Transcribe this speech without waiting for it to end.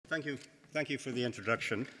thank you. Thank you for the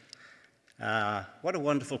introduction. What a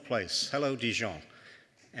wonderful place. Hello, Dijon.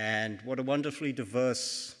 And what a wonderfully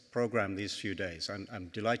diverse program these few days. I'm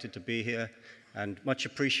delighted to be here and much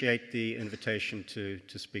appreciate the invitation to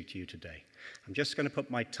speak to you today. I'm just going to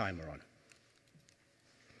put my timer on.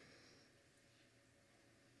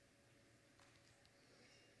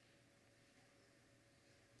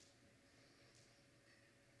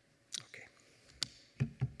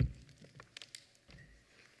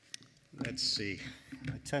 Let's see.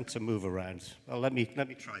 I tend to move around. Well, let me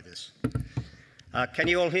try this. Can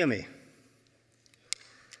you all hear me?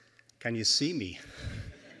 Can you see me?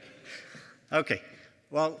 Okay.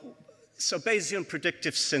 Well, so Bayesian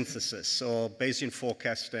predictive synthesis, or Bayesian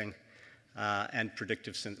forecasting and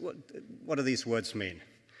predictive synthesis. What do these words mean?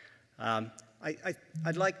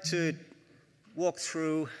 I'd like to walk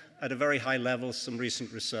through, at a very high level, some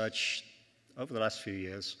recent research over the last few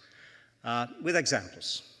years with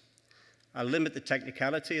examples. I'll limit the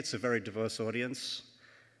technicality. It's a very diverse audience.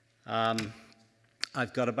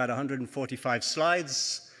 I've got about 145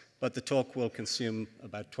 slides, but the talk will consume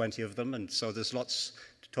about 20 of them, and so there's lots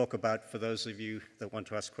to talk about for those of you that want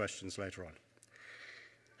to ask questions later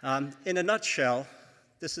on. In a nutshell,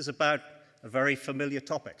 this is about a very familiar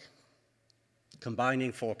topic,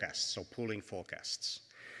 combining forecasts, or pooling forecasts.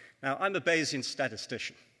 Now, I'm a Bayesian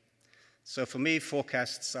statistician, so for me,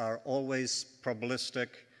 forecasts are always probabilistic,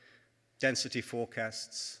 density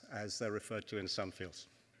forecasts, as they're referred to in some fields.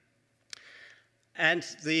 And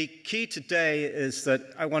the key today is that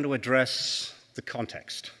I want to address the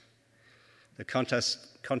context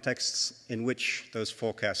contexts in which those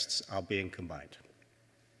forecasts are being combined.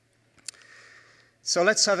 So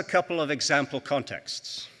let's have a couple of example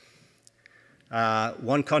contexts.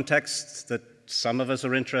 One context that some of us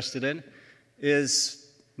are interested in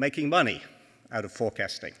is making money out of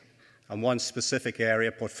forecasting. And one specific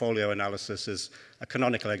area, portfolio analysis, is a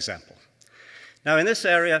canonical example. Now, in this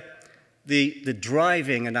area, the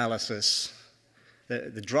driving analysis,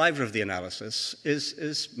 the driver of the analysis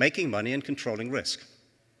is making money and controlling risk.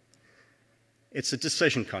 It's a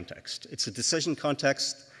decision context. It's a decision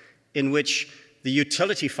context in which the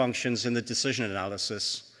utility functions in the decision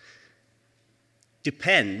analysis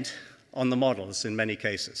depend on the models in many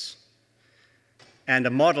cases. And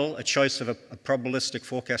a model, a choice of a probabilistic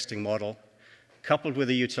forecasting model, coupled with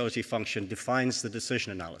a utility function, defines the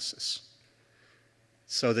decision analysis.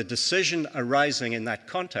 So the decision arising in that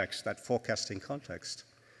context, that forecasting context,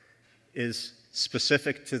 is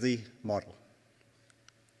specific to the model.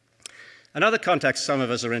 Another context some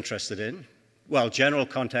of us are interested in, well, general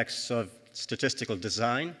contexts of statistical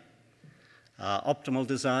design, optimal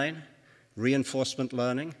design, reinforcement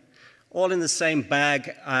learning, all in the same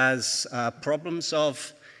bag as problems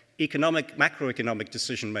of macroeconomic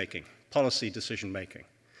decision-making, policy decision-making.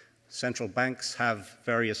 Central banks have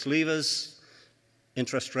various levers,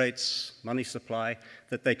 interest rates, money supply,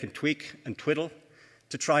 that they can tweak and twiddle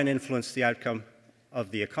to try and influence the outcome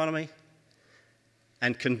of the economy.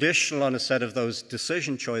 And conditional on a set of those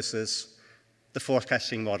decision choices, the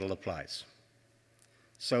forecasting model applies.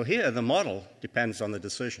 So here, the model depends on the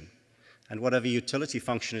decision. And whatever utility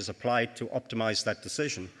function is applied to optimize that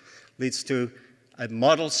decision leads to a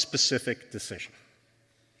model-specific decision.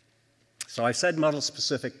 So I've said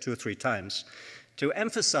model-specific 2 or 3 times to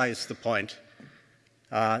emphasize the point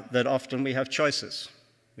that often we have choices.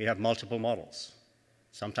 We have multiple models,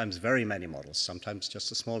 sometimes very many models, sometimes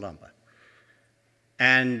just a small number.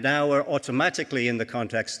 And now we're automatically in the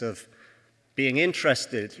context of being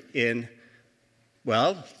interested in,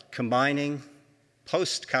 well, combining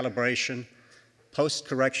post-calibration,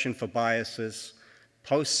 post-correction for biases,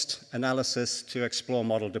 post-analysis to explore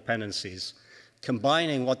model dependencies,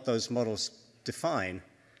 combining what those models define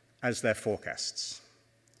as their forecasts.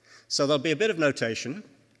 So there'll be a bit of notation.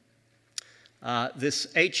 This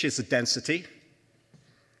H is a density,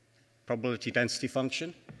 probability density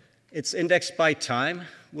function. It's indexed by time.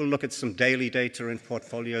 We'll look at some daily data in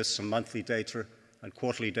portfolios, some monthly data, and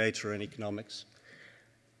quarterly data in economics.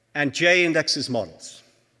 And J indexes models,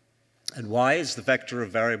 and Y is the vector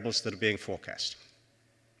of variables that are being forecast.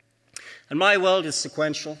 And my world is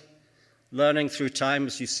sequential, learning through time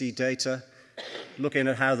as you see data, looking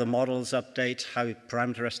at how the models update, how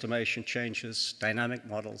parameter estimation changes, dynamic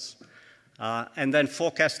models, and then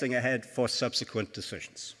forecasting ahead for subsequent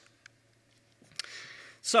decisions.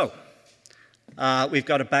 So we've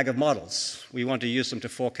got a bag of models. We want to use them to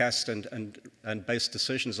forecast and base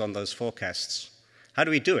decisions on those forecasts. How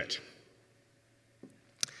do we do it?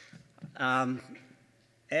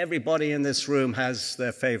 Everybody in this room has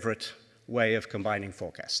their favorite way of combining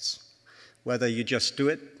forecasts, whether you just do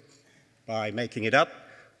it by making it up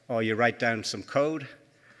or you write down some code,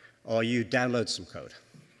 or you download some code.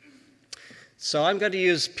 So I'm going to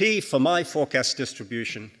use P for my forecast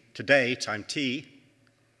distribution today, time T,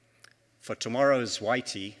 for tomorrow's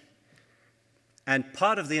YT, and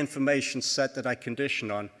part of the information set that I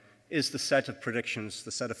condition on is the set of predictions,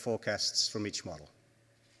 the set of forecasts from each model.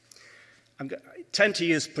 I tend to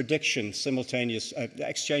use prediction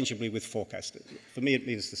exchangeably with forecast. For me, it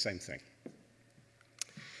means the same thing.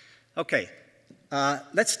 Okay,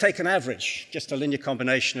 let's take an average, just a linear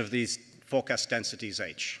combination of these forecast densities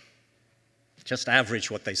H. Just average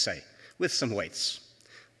what they say, with some weights.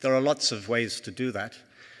 There are lots of ways to do that.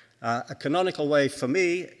 A canonical way for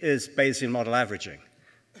me is Bayesian model averaging,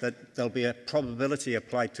 that there'll be a probability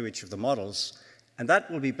applied to each of the models, and that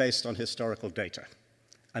will be based on historical data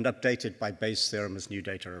and updated by Bayes' theorem as new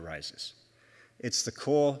data arises. It's the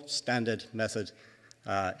core standard method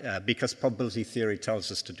because probability theory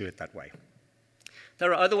tells us to do it that way.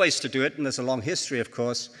 There are other ways to do it, and there's a long history, of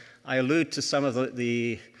course. I allude to some of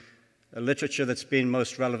the literature that's been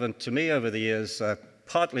most relevant to me over the years,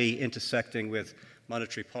 partly intersecting with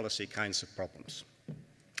monetary policy kinds of problems.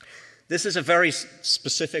 This is a very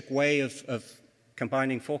specific way of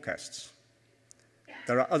combining forecasts.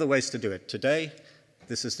 There are other ways to do it. Today,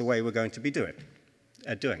 this is the way we're going to be doing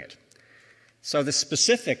it. So the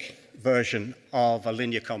specific version of a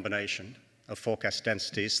linear combination of forecast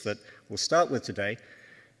densities that we'll start with today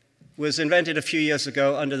was invented a few years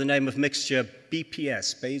ago under the name of mixture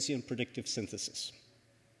BPS, Bayesian Predictive Synthesis.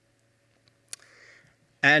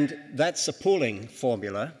 And that's a pooling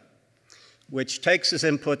formula which takes as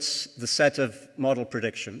inputs the set of model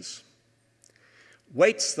predictions,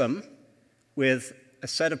 weights them with a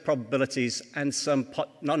set of probabilities and some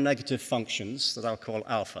non-negative functions that I'll call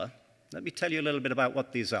alpha. Let me tell you a little bit about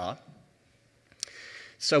what these are.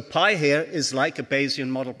 So pi here is like a Bayesian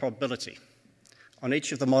model probability. On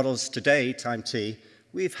each of the models today, time t,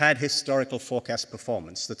 we've had historical forecast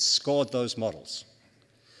performance that scored those models.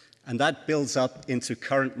 And that builds up into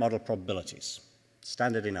current model probabilities,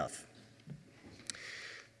 standard enough.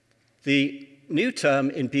 The new term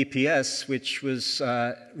in BPS, which was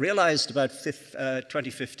realized about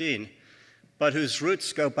 2015, but whose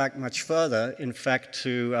roots go back much further, in fact,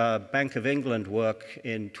 to Bank of England work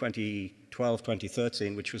in 2012,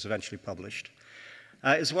 2013, which was eventually published,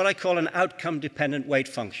 is what I call an outcome-dependent weight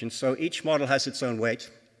function. So each model has its own weight,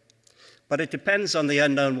 but it depends on the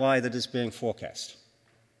unknown y that is being forecast.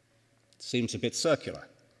 Seems a bit circular.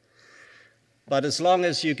 But as long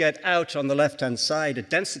as you get out on the left-hand side a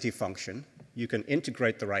density function, you can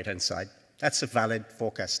integrate the right-hand side. That's a valid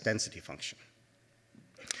forecast density function.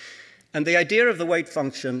 And the idea of the weight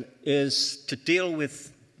function is to deal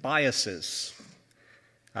with biases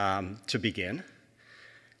to begin,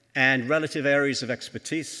 and relative areas of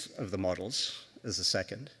expertise of the models as a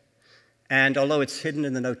second. And although it's hidden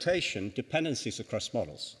in the notation, dependencies across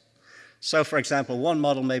models. So, for example, one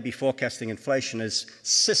model may be forecasting inflation as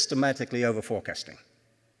systematically over-forecasting.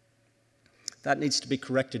 That needs to be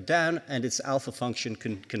corrected down, and its alpha function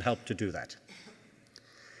can help to do that.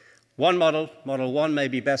 One model, model 1, may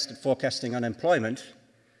be best at forecasting unemployment,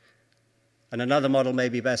 and another model may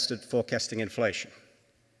be best at forecasting inflation.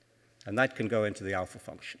 And that can go into the alpha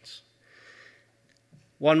functions.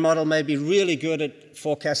 One model may be really good at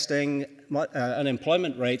forecasting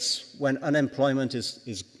unemployment rates when unemployment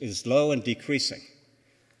is low and decreasing.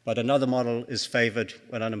 But another model is favored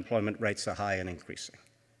when unemployment rates are high and increasing.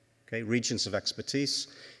 Okay? Regions of expertise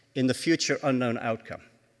in the future unknown outcome.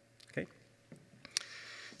 Okay?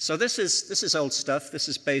 So this is old stuff. This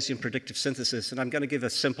is Bayesian predictive synthesis. And I'm going to give a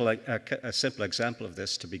simple example of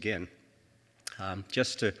this to begin,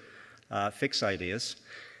 just to fix ideas.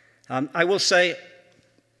 I will say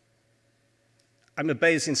I'm a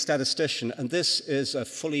Bayesian statistician, and this is a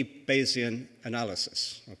fully Bayesian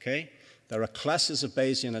analysis, okay? There are classes of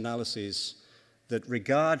Bayesian analyses that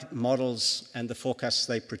regard models and the forecasts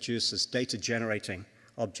they produce as data-generating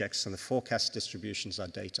objects, and the forecast distributions are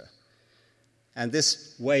data. And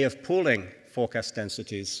this way of pooling forecast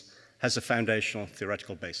densities has a foundational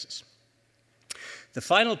theoretical basis. The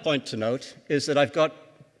final point to note is that I've got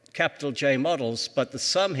capital J models, but the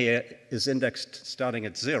sum here is indexed starting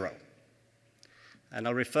at 0. And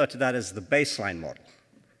I'll refer to that as the baseline model.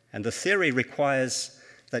 And the theory requires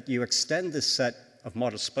that you extend this set of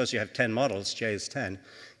models. Suppose you have 10 models, J is 10.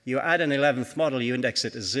 You add an 11th model, you index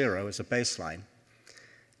it as 0 as a baseline.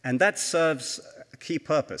 And that serves a key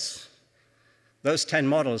purpose. Those 10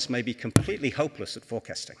 models may be completely hopeless at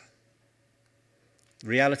forecasting.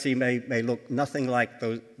 Reality may look nothing like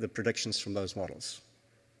the predictions from those models.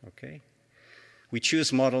 Okay? We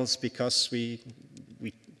choose models because we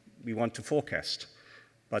want to forecast.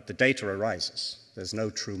 but the data arises. There's no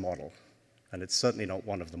true model, and it's certainly not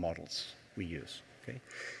one of the models we use. Okay?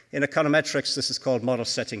 In econometrics, this is called model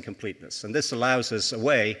setting completeness, and this allows us a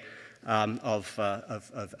way of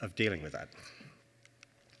dealing with that.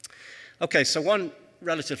 Okay, so one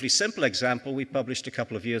relatively simple example we published a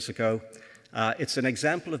couple of years ago. It's an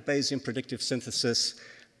example of Bayesian predictive synthesis,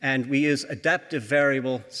 and we use adaptive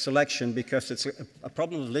variable selection because it's a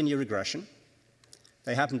problem of linear regression.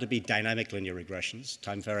 They happen to be dynamic linear regressions,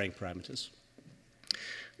 time-varying parameters,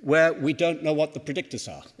 where we don't know what the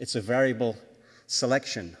predictors are. It's a variable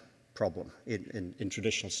selection problem in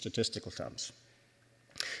traditional statistical terms.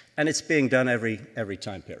 And it's being done every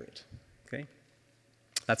time period. Okay?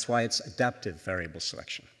 That's why it's adaptive variable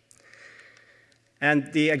selection.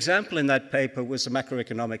 And the example in that paper was a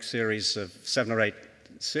macroeconomic series of 7 or 8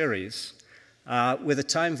 series with a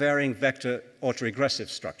time-varying vector autoregressive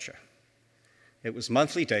structure. It was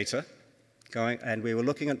monthly data, and we were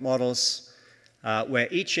looking at models where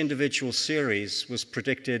each individual series was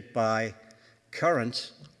predicted by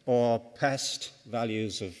current or past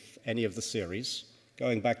values of any of the series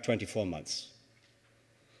going back 24 months.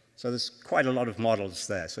 So there's quite a lot of models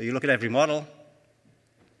there. So you look at every model,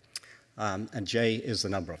 and J is the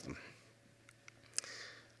number of them.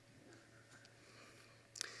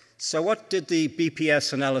 So what did the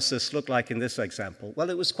BPS analysis look like in this example? Well,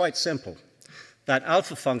 it was quite simple. That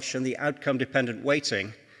alpha function, the outcome-dependent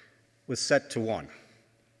weighting, was set to 1.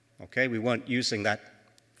 Okay, we weren't using that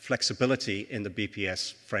flexibility in the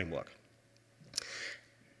BPS framework.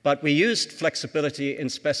 But we used flexibility in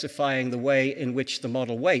specifying the way in which the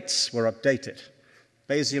model weights were updated.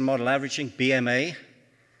 Bayesian model averaging, BMA,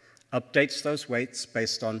 updates those weights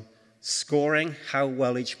based on scoring how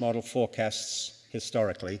well each model forecasts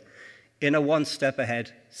historically in a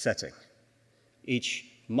one-step-ahead setting. Each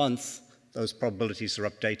month, those probabilities are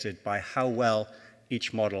updated by how well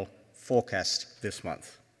each model forecast this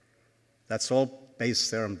month. That's all Bayes'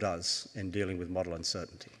 theorem does in dealing with model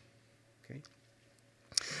uncertainty. Okay?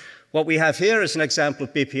 What we have here is an example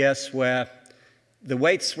of BPS where the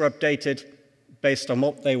weights were updated based on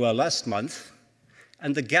what they were last month,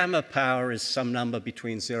 and the gamma power is some number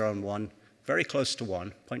between 0 and 1, very close to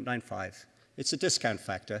 1, 0.95. It's a discount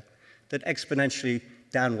factor that exponentially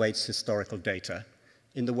downweights historical data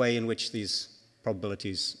in the way in which these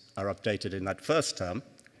probabilities are updated in that first term.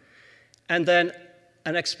 And then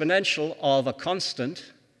an exponential of a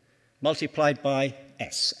constant multiplied by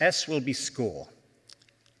S. S will be score.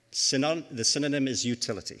 The synonym is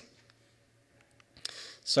utility.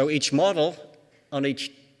 So each model on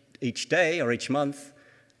each day or each month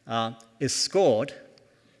is scored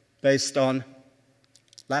based on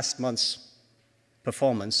last month's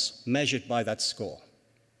performance measured by that score.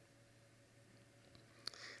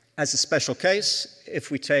 As a special case,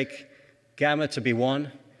 if we take gamma to be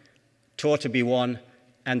 1, tau to be 1,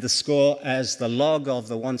 and the score as the log of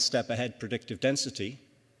the one-step ahead predictive density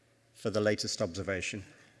for the latest observation,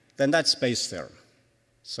 then that's Bayes' theorem.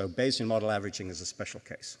 So Bayesian model averaging is a special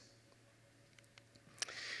case.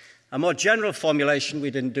 A more general formulation,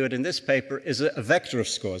 we didn't do it in this paper, is a vector of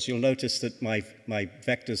scores. You'll notice that my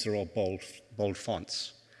vectors are all bold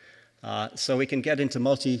fonts. So we can get into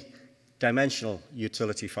multi-dimensional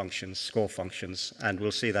utility functions, score functions, and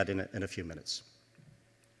we'll see that in a few minutes.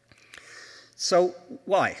 So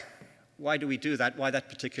why? Why do we do that? Why that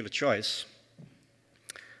particular choice?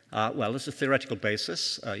 Well, there's a theoretical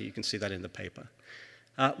basis. You can see that in the paper.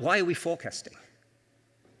 Why are we forecasting?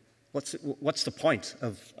 What's the point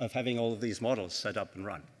of having all of these models set up and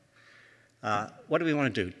run? What do we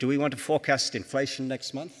want to do? Do we want to forecast inflation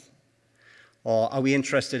next month? Or are we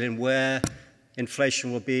interested in where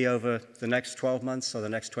inflation will be over the next 12 months or the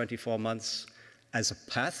next 24 months as a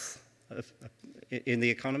path in the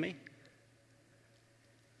economy?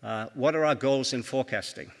 What are our goals in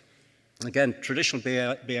forecasting? Again, traditional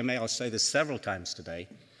BMA, I'll say this several times today,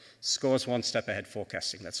 scores one step ahead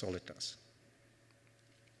forecasting. That's all it does.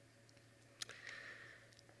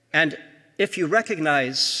 And if you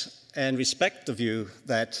recognize and respect the view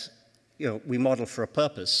that we model for a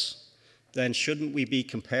purpose, then shouldn't we be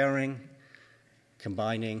comparing,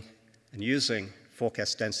 combining, and using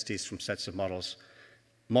forecast densities from sets of models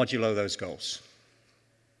modulo those goals?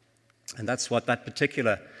 And that's what that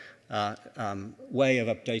particular way of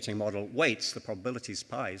updating model weights, the probabilities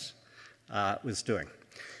pies, was doing.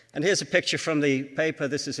 And here's a picture from the paper.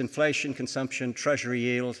 This is inflation, consumption, treasury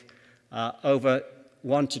yield over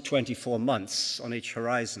 1 to 24 months on each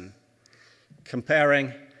horizon,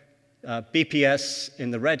 comparing BPS in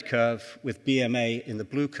the red curve with BMA in the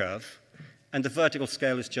blue curve. And the vertical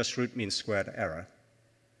scale is just root mean squared error,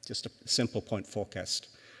 just a simple point forecast.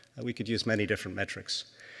 We could use many different metrics.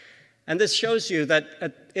 And this shows you that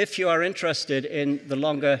if you are interested in the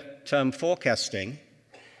longer-term forecasting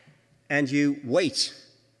and you weight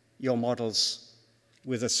your models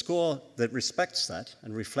with a score that respects that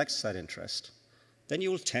and reflects that interest, then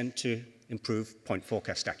you will tend to improve point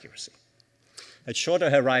forecast accuracy. At shorter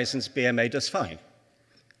horizons, BMA does fine.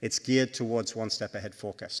 It's geared towards one-step-ahead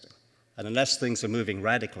forecasting. And unless things are moving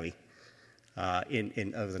radically over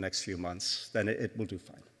the next few months, then it will do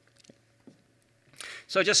fine.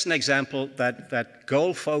 So just an example that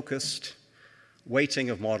goal-focused weighting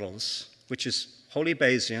of models, which is wholly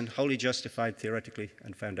Bayesian, wholly justified theoretically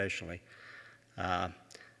and foundationally,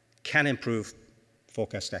 can improve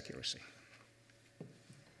forecast accuracy.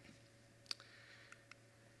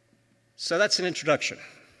 So that's an introduction.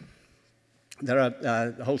 There are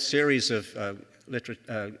a whole series of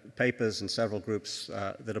papers and several groups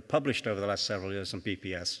that are published over the last several years on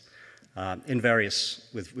BPS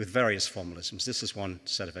with various formalisms. This is one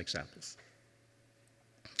set of examples.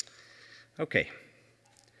 Okay,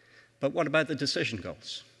 but what about the decision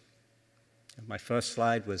goals? My first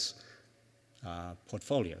slide was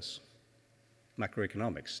portfolios,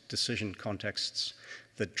 macroeconomics, decision contexts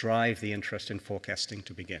that drive the interest in forecasting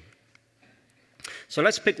to begin. So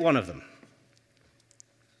let's pick one of them.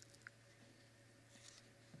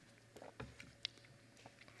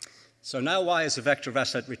 So now Y is a vector of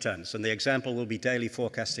asset returns, and the example will be daily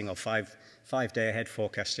forecasting or five-day ahead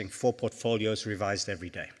forecasting for portfolios revised every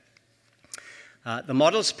day. The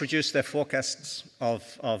models produce their forecasts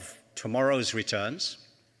of tomorrow's returns,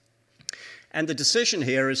 and the decision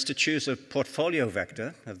here is to choose a portfolio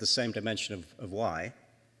vector of the same dimension of Y.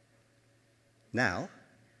 Now,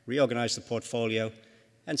 reorganize the portfolio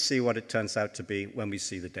and see what it turns out to be when we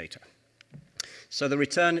see the data. So the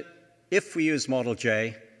return, if we use model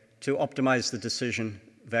J, to optimize the decision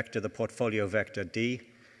vector, the portfolio vector D,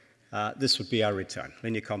 this would be our return,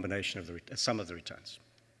 linear combination of the sum of the returns.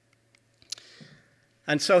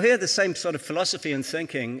 And so here the same sort of philosophy and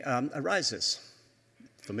thinking arises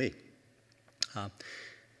for me. The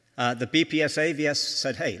BPS AVS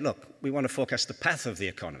said, hey, look, we want to forecast the path of the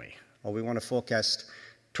economy, or we want to forecast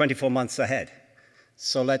 24 months ahead.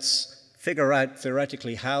 So let's figure out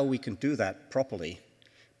theoretically how we can do that properly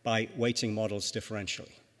by weighting models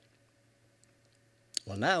differentially.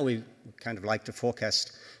 Well, now we kind of like to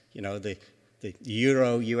forecast, the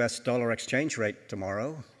euro-US dollar exchange rate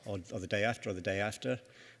tomorrow, or the day after,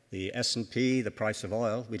 the S&P, the price of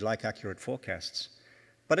oil. We'd like accurate forecasts.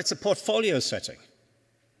 But it's a portfolio setting.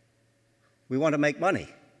 We want to make money.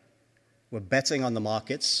 We're betting on the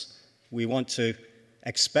markets. We want to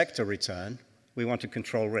expect a return. We want to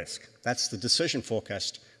control risk. That's the decision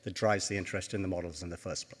forecast that drives the interest in the models in the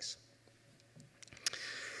first place.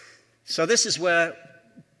 So this is where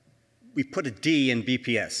we put a D in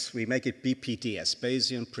BPS. We make it BPDS,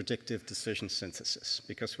 Bayesian Predictive Decision Synthesis,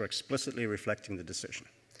 because we're explicitly reflecting the decision.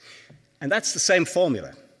 And that's the same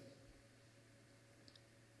formula.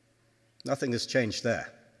 Nothing has changed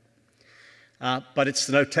there. But it's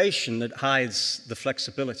the notation that hides the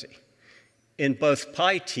flexibility. In both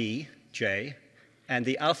pi t, j, and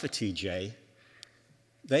the alpha t, j,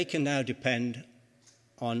 they can now depend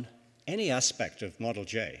on any aspect of model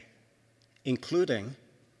J, including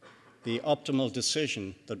the optimal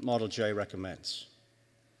decision that model J recommends.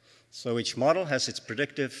 So each model has its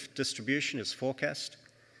predictive distribution, its forecast,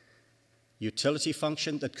 utility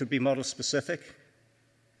function that could be model specific,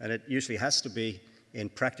 and it usually has to be in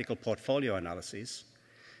practical portfolio analyses.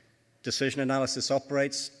 Decision analysis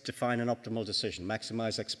operates to find an optimal decision,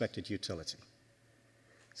 maximize expected utility.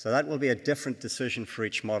 So that will be a different decision for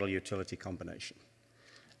each model utility combination.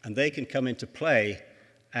 And they can come into play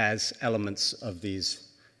as elements of these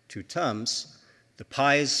two terms, the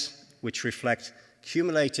pi's, which reflect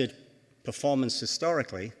cumulated performance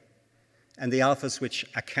historically, and the alphas, which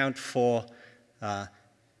account for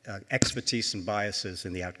expertise and biases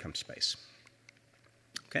in the outcome space.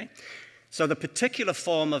 Okay? So the particular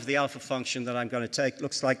form of the alpha function that I'm going to take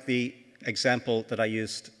looks like the example that I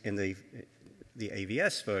used in the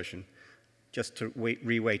AVS version, just to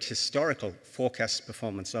reweight historical forecast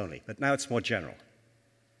performance only. But now it's more general.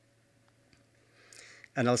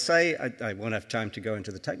 And I'll say, I won't have time to go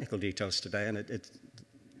into the technical details today, and it's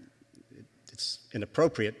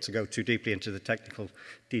inappropriate to go too deeply into the technical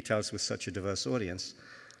details with such a diverse audience,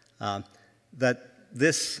 that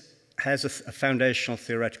this has a foundational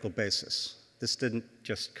theoretical basis. This didn't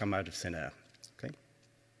just come out of thin air. Okay?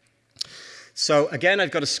 So again,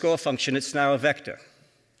 I've got a score function. It's now a vector,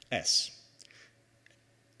 S.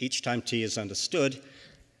 Each time t is understood,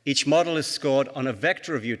 each model is scored on a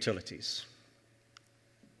vector of utilities.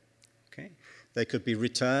 Okay? They could be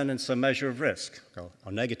return and some measure of risk,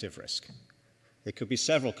 or negative risk. It could be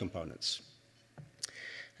several components.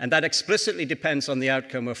 And that explicitly depends on the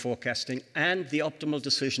outcome we're forecasting and the optimal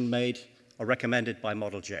decision made or recommended by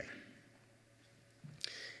Model J.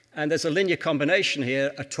 And there's a linear combination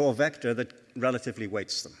here, a Tor vector, that relatively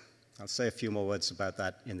weights them. I'll say a few more words about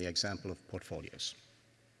that in the example of portfolios.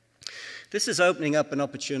 This is opening up an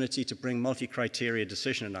opportunity to bring multi-criteria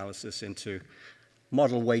decision analysis into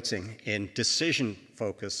model weighting in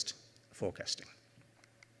decision-focused forecasting.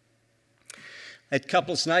 It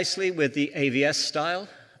couples nicely with the AVS style.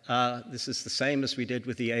 This is the same as we did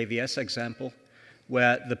with the AVS example,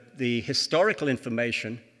 where the historical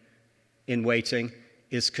information in weighting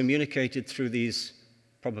is communicated through these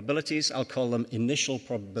probabilities. I'll call them initial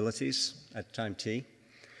probabilities at time t,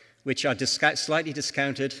 which are slightly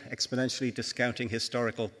discounted, exponentially discounting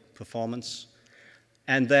historical performance.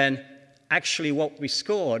 And then actually what we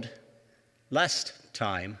scored last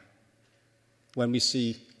time when we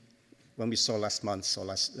saw last month's or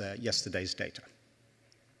yesterday's data.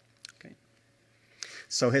 Okay.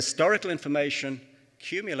 So historical information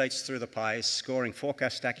accumulates through the pies, scoring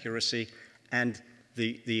forecast accuracy and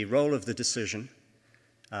the role of the decision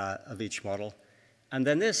of each model. And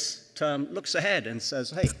then this term looks ahead and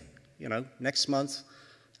says, hey, next month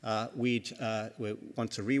we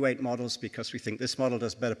want to reweight models because we think this model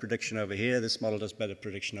does better prediction over here, this model does better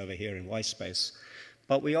prediction over here in Y space.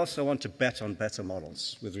 But we also want to bet on better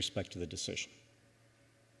models with respect to the decision.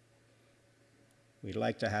 We'd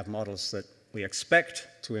like to have models that we expect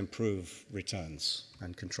to improve returns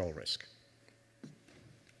and control risk.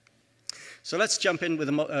 So let's jump in with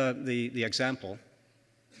the example.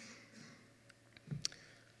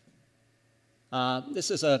 This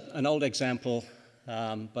is an old example,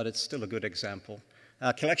 but it's still a good example.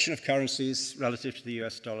 A collection of currencies relative to the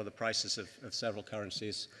US dollar, the prices of several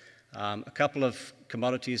currencies, a couple of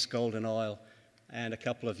commodities, gold and oil, and a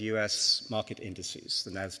couple of US market indices, the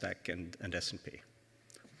NASDAQ and S&P.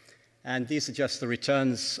 And these are just the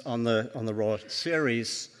returns on the raw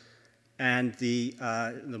series. And the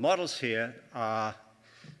models here are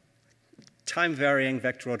time-varying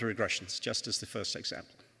vector order regressions, just as the first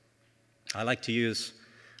example. I like to use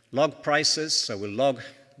log prices, so we'll log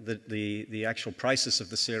the actual prices of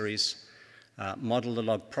the series, model the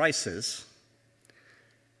log prices,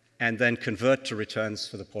 and then convert to returns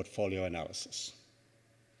for the portfolio analysis.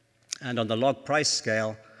 And on the log price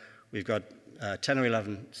scale, we've got 10 or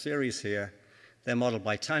 11 series here. They're modeled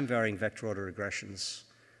by time-varying vector order regressions.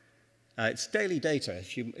 It's daily data.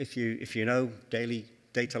 If you know daily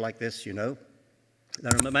data like this, you know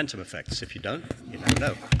there are momentum effects. If you don't, you don't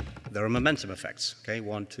know. There are momentum effects, okay,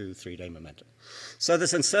 1, 2, 3 day momentum. So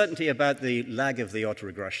there's uncertainty about the lag of the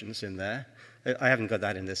autoregressions in there. I haven't got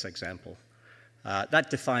that in this example.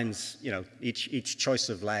 That defines, each choice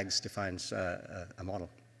of lags defines a model.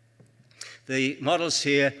 The models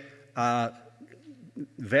here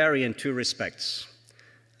vary in two respects.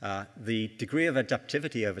 The degree of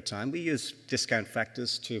adaptivity over time, we use discount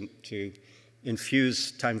factors to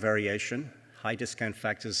infuse time variation. High discount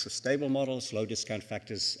factors are stable models, low discount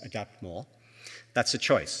factors adapt more. That's a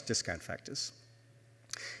choice, discount factors.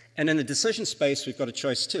 And in the decision space, we've got a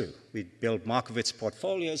choice too. We build Markowitz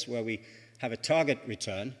portfolios where we have a target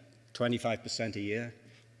return, 25% a year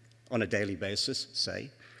on a daily basis,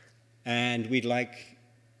 say, and we'd like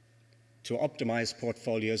to optimize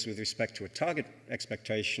portfolios with respect to a target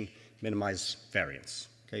expectation, minimize variance,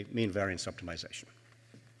 okay, mean variance optimization.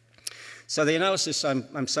 So the analysis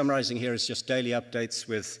I'm summarizing here is just daily updates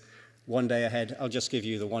with 1 day ahead. I'll just give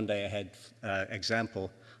you the 1 day ahead example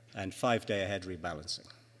and 5 day ahead rebalancing.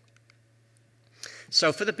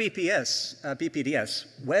 So for the BPDS,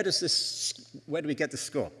 where do we get the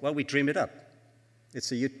score? Well, we dream it up.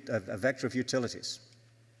 It's a vector of utilities.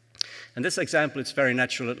 In this example, it's very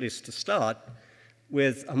natural, at least to start,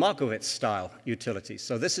 with a Markowitz-style utility.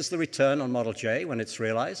 So this is the return on model J when it's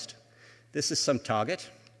realized. This is some target,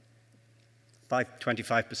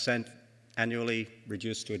 25% annually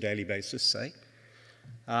reduced to a daily basis, say.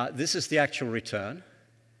 This is the actual return.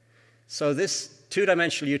 So this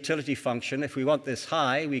two-dimensional utility function, if we want this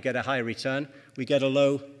high, we get a high return. We get a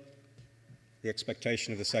low, the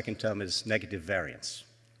expectation of the second term is negative variance,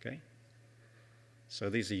 okay? So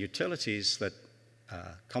these are utilities that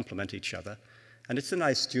complement each other. And it's a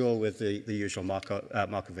nice dual with the usual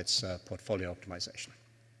Markowitz portfolio optimization.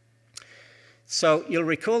 So you'll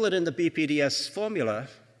recall that in the BPDS formula,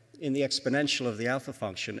 in the exponential of the alpha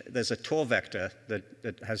function, there's a Tor vector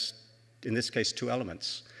that has, in this case, 2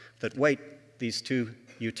 elements that weight these 2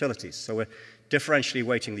 utilities. So we're differentially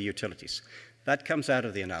weighting the utilities. That comes out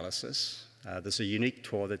of the analysis. There's a unique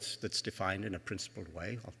TOR that's defined in a principled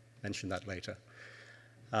way. I'll mention that later.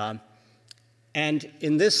 And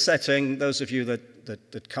in this setting, those of you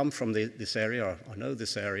that come from this area or know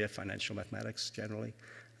this area, financial mathematics generally,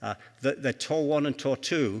 the TOR 1 and TOR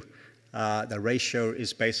 2, the ratio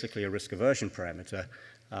is basically a risk aversion parameter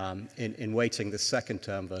in weighting the second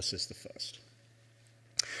term versus the first.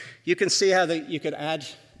 You can see how you could add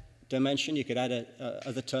dimension, you could add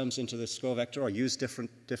other terms into the score vector or use different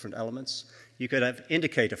elements. You could have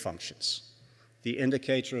indicator functions, the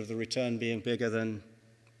indicator of the return being bigger than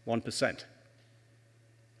 1%.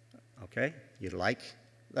 Okay, you'd like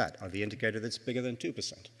that, or the indicator that's bigger than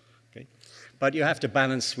 2%. Okay, but you have to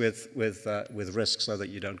balance with risk so that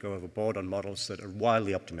you don't go overboard on models that are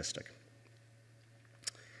wildly optimistic.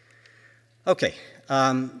 Okay,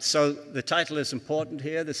 so the title is important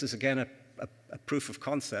here. This is again a proof of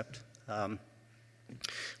concept.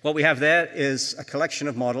 What we have there is a collection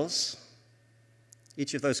of models.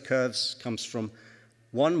 Each of those curves comes from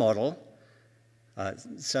one model,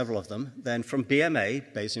 several of them, then from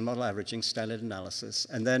BMA, Bayesian model averaging, standard analysis,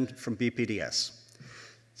 and then from BPDS.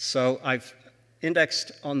 So I've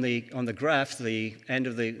indexed on the graph the end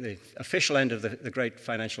of the official end of the great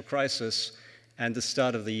financial crisis and the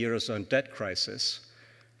start of the Eurozone debt crisis.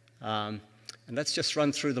 And let's just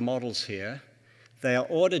run through the models here. They are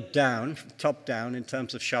ordered down, top down, in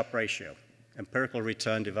terms of Sharpe ratio, empirical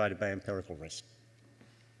return divided by empirical risk,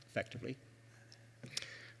 effectively.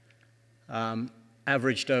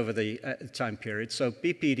 Averaged over the time period. So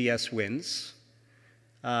BPDS wins.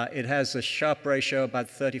 It has a Sharpe ratio about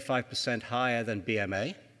 35% higher than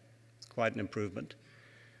BMA, quite an improvement.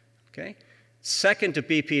 Okay. Second to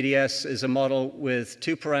BPDS is a model with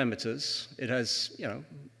two parameters. It has,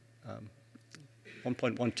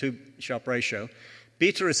 1.12 Sharpe ratio.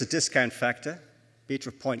 Beta is a discount factor, beta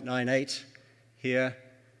of 0.98 here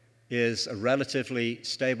is a relatively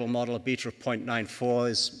stable model. A beta of 0.94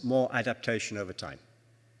 is more adaptation over time.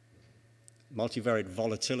 Multivariate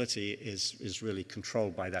volatility is really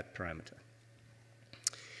controlled by that parameter.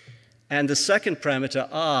 And the second parameter,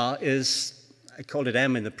 R, is, I called it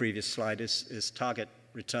M in the previous slide, is target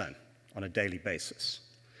return on a daily basis.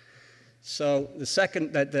 So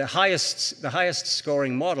the highest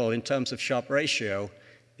scoring model in terms of Sharpe ratio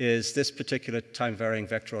is this particular time-varying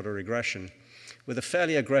vector order regression with a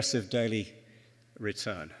fairly aggressive daily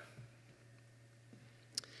return.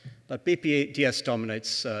 But BPDS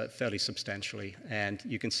dominates fairly substantially, and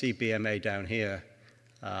you can see BMA down here,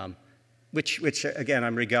 which again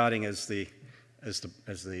I'm regarding as the it's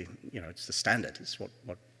the standard. It's what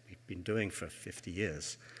we've been doing for 50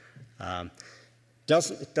 years.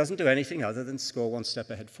 It doesn't do anything other than score one step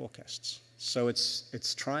ahead forecasts. So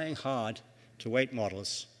it's trying hard to weight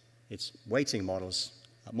models. It's weighting models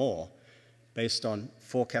more based on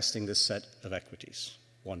forecasting this set of equities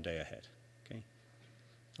one day ahead. Okay?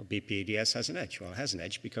 So BPDS has an edge. Well, it has an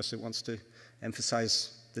edge because it wants to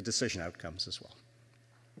emphasize the decision outcomes as well.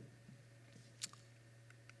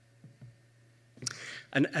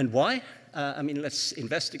 And why? I mean, let's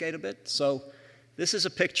investigate a bit. So this is a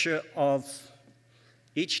picture of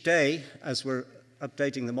each day as we're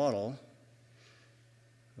updating the model,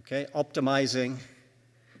 okay, optimizing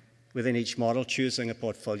within each model, choosing a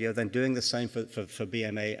portfolio, then doing the same for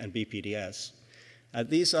BMA and BPDS.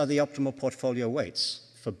 These are the optimal portfolio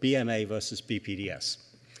weights for BMA versus BPDS.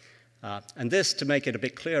 And this, to make it a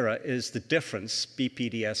bit clearer, is the difference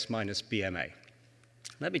BPDS minus BMA.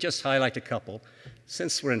 Let me just highlight a couple.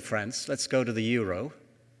 Since we're in France, let's go to the euro.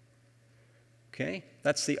 Okay,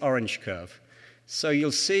 that's the orange curve. So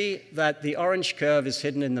you'll see that the orange curve is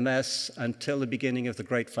hidden in the mess until the beginning of the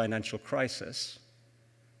great financial crisis.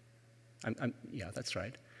 Yeah, that's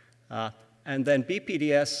right. And then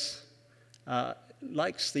BPDS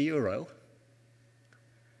likes the euro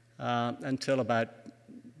until about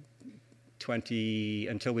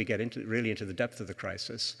until we get really into the depth of the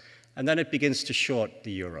crisis. And then it begins to short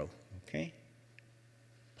the euro, okay?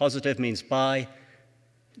 Positive means buy,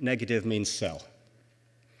 negative means sell.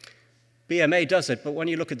 BMA does it, but when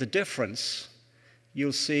you look at the difference,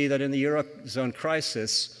 you'll see that in the Eurozone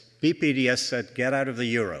crisis, BPDS said, get out of the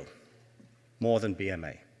euro, more than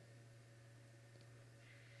BMA.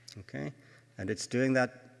 Okay? And it's doing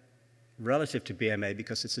that relative to BMA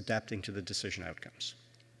because it's adapting to the decision outcomes.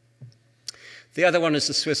 The other one is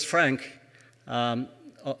the Swiss franc.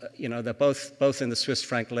 They're both in the Swiss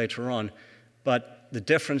franc later on, but the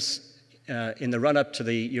difference in the run-up to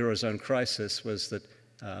the Eurozone crisis was that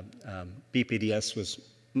BPDS was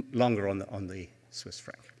longer on the Swiss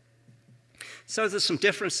franc. So there's some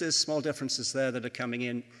differences, small differences there that are coming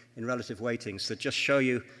in relative weightings that just show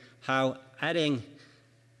you how adding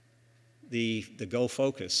the goal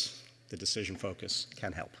focus, the decision focus,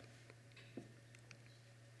 can help.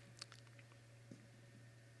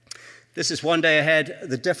 This is 1 day ahead.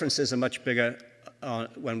 The differences are much bigger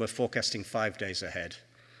when we're forecasting 5 days ahead.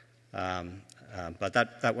 But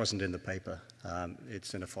that wasn't in the paper.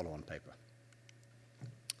 It's in a follow-on paper.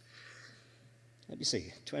 Let me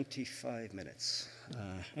see, 25 minutes.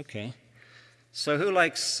 Okay. So who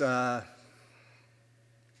likes to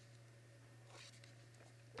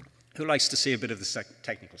see a bit of the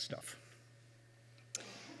technical stuff?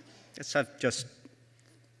 Let's have just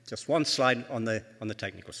one slide on the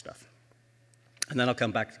technical stuff. And then I'll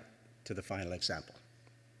come back to the final example.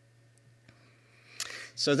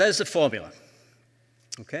 So there's the formula.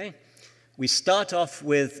 Okay? We start off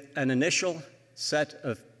with an initial set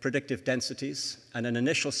of predictive densities and an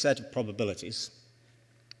initial set of probabilities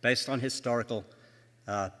based on historical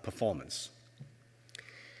performance.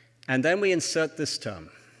 And then we insert this term.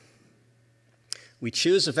 We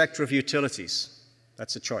choose a vector of utilities.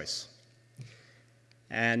 That's a choice.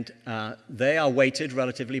 And they are weighted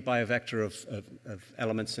relatively by a vector of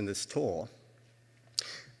elements in this TOR.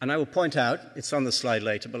 And I will point out, it's on the slide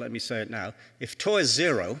later, but let me say it now. If TOR is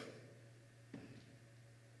 0,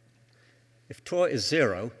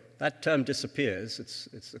 that term disappears,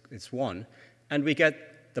 it's 1, and we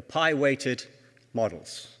get the pi-weighted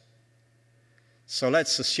models. So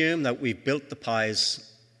let's assume that we've built the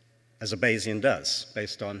pies as a Bayesian does,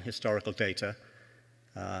 based on historical data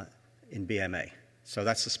in BMA. So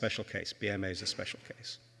that's a special case. BMA is a special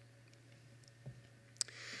case.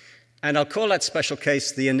 And I'll call that special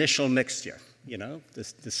case the initial mixture. You know,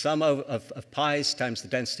 the sum of pies times the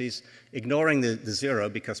densities, ignoring the 0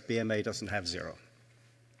 because BMA doesn't have 0.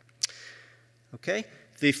 Okay?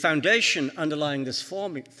 The foundation underlying this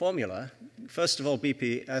formula, first of all,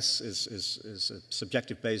 BPS is a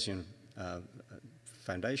subjective Bayesian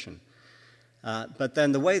foundation. But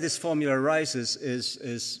then the way this formula arises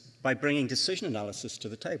is by bringing decision analysis to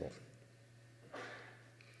the table.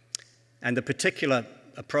 And the particular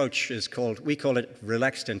approach is we call it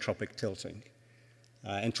relaxed entropic tilting.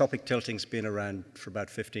 Entropic tilting's been around for about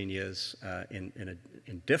 15 years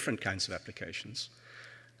in different kinds of applications.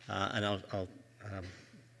 And I'll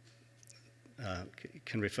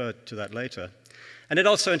can refer to that later. And it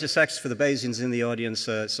also intersects, for the Bayesians in the audience,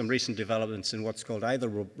 some recent developments in what's called either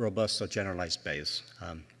robust or generalized Bayes.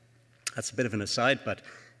 That's a bit of an aside, but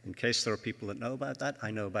in case there are people that know about that, I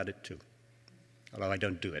know about it too, although I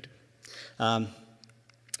don't do it.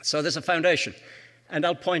 So there's a foundation. And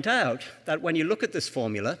I'll point out that when you look at this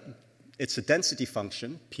formula, it's a density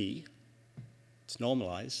function, P. It's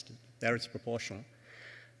normalized. There it's proportional.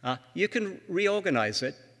 You can reorganize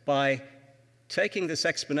it by taking this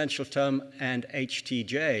exponential term and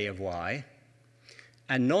htj of y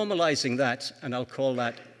and normalizing that, and I'll call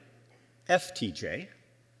that ftj.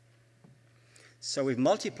 So we've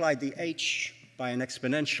multiplied the h by an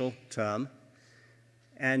exponential term,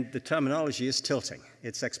 and the terminology is tilting.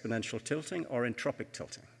 It's exponential tilting or entropic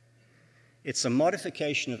tilting. It's a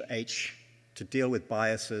modification of h to deal with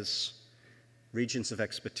biases, regions of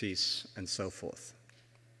expertise, and so forth.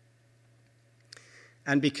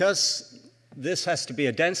 And because this has to be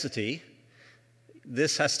a density,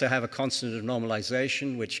 this has to have a constant of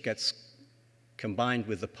normalization, which gets combined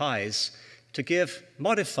with the pies to give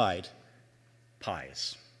modified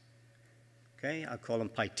pies. Okay, I'll call them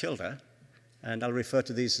pi tilde, and I'll refer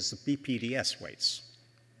to these as the BPDS weights.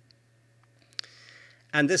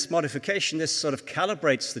 And this modification, this sort of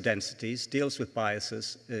calibrates the densities, deals with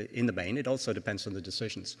biases in the main. It also depends on the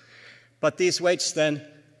decisions. But these weights then,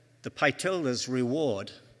 the pi tildes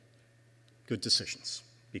reward good decisions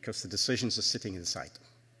because the decisions are sitting inside them.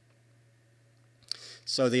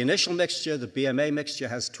 So the initial mixture, the BMA mixture,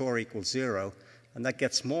 has TOR equals 0, and that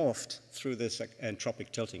gets morphed through this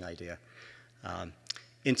entropic tilting idea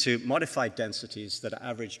into modified densities that are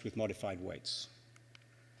averaged with modified weights.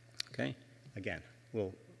 Okay? Again,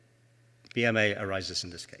 BMA arises in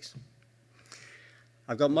this case.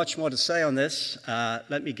 I've got much more to say on this.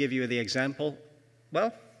 Let me give you the example.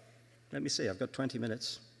 Well, let me see. I've got 20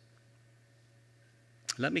 minutes.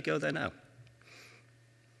 Let me go there now.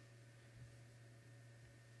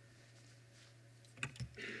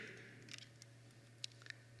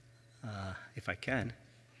 If I can.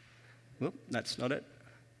 Whoop, that's not it.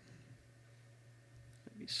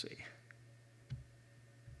 Let me see.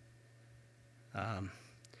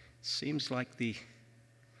 Seems like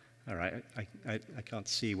all right, I can't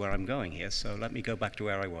see where I'm going here, so let me go back to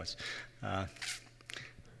where I was.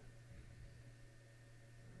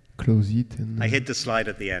 Close it. And I hit the slide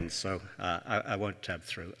at the end, so I won't tab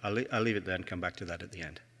through. I'll leave it there and come back to that at the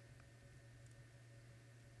end.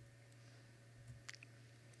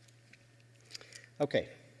 Okay.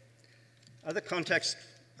 Other contexts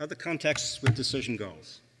with decision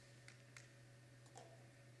goals.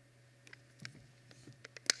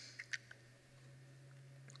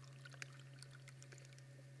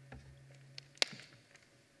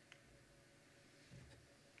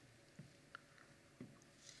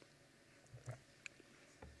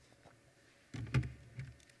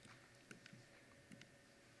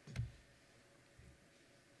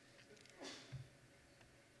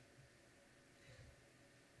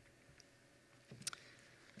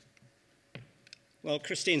 Well,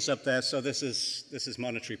 Christine's up there, so this is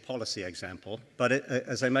monetary policy example, but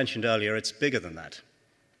as I mentioned earlier, it's bigger than that.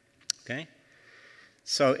 Okay?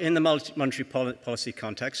 So in the monetary policy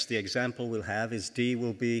context, the example we'll have is D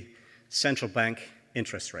will be central bank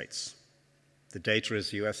interest rates. The data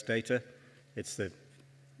is US data. It's the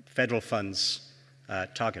federal funds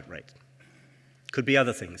target rate. Could be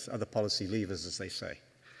other things, other policy levers, as they say,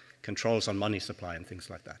 controls on money supply and things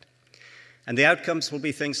like that. And the outcomes will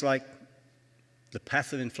be things like the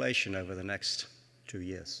path of inflation over the next 2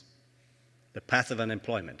 years, the path of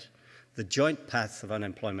unemployment, the joint path of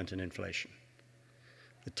unemployment and inflation.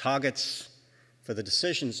 The targets for the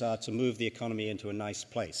decisions are to move the economy into a nice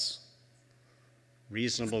place.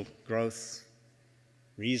 Reasonable growth,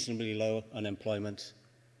 reasonably low unemployment,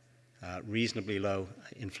 reasonably low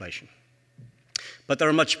inflation. But there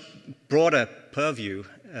are much broader purview.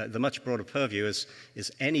 The much broader purview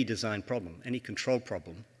is any design problem, any control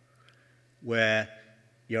problem, where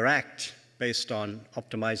your act based on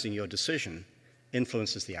optimizing your decision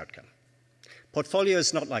influences the outcome. Portfolio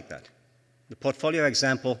is not like that. The portfolio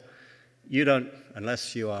example, you don't,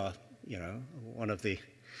 unless you are, one of the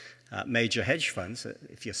major hedge funds,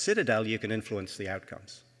 if you're Citadel, you can influence the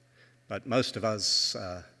outcomes. But most of us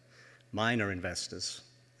minor investors,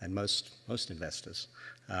 and most investors,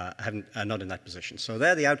 are not in that position. So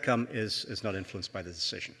there the outcome is not influenced by the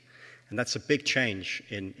decision. And that's a big change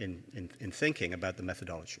in thinking about the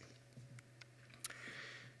methodology.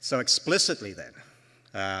 So explicitly then,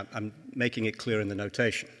 I'm making it clear in the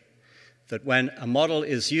notation that when a model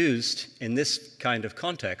is used in this kind of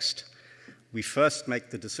context, we first make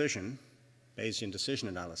the decision, Bayesian decision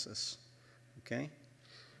analysis, okay?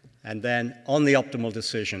 And then on the optimal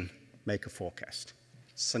decision, make a forecast.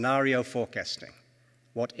 Scenario forecasting,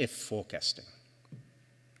 what if forecasting.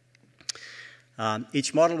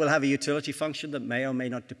 Each model will have a utility function that may or may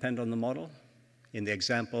not depend on the model. In the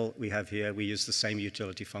example we have here, we use the same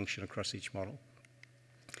utility function across each model.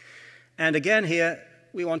 And again here,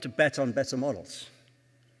 we want to bet on better models.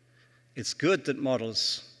 It's good that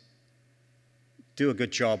models do a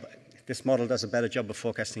good job. If this model does a better job of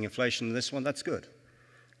forecasting inflation than this one, that's good.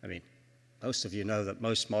 I mean, most of you know that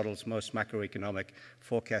most models, most macroeconomic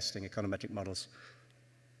forecasting econometric models,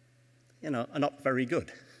 are not very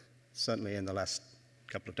good. Certainly in the last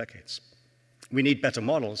couple of decades. We need better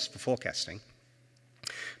models for forecasting.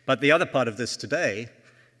 But the other part of this today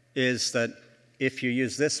is that if you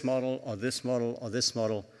use this model or this model or this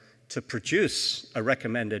model to produce a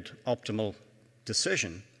recommended optimal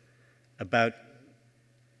decision about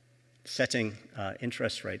setting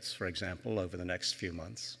interest rates, for example, over the next few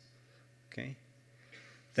months, okay,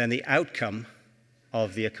 then the outcome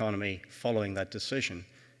of the economy following that decision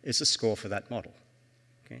is a score for that model.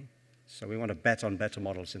 Okay? So we want to bet on better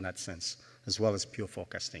models in that sense, as well as pure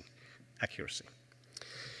forecasting accuracy.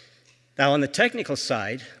 Now, on the technical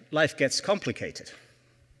side, life gets complicated.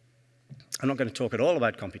 I'm not going to talk at all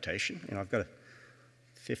about computation. I've got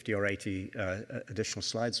 50 or 80 additional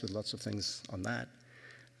slides with lots of things on that.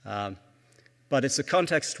 But it's a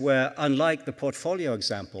context where, unlike the portfolio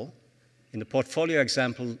example, in the portfolio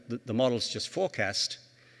example, the model's just forecast,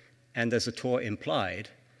 and there's a TOR implied.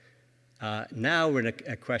 Now we're in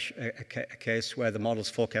a case where the model's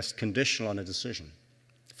forecast conditional on a decision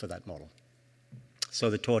for that model. So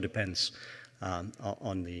the TOR depends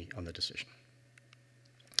on the decision.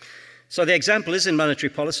 So the example is in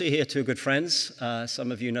monetary policy. Here, two good friends.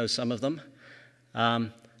 Some of you know some of them.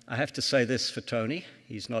 I have to say this for Tony.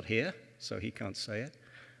 He's not here, so he can't say it.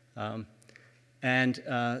 And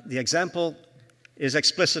the example is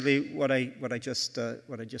explicitly what I just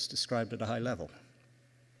described at a high level.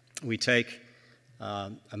 We take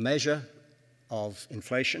a measure of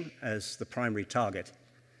inflation as the primary target.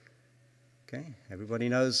 Okay, everybody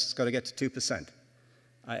knows it's got to get to 2%.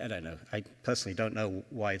 I don't know. I personally don't know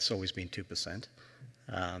why it's always been 2%,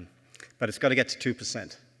 but it's got to get to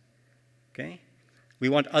 2%. Okay, we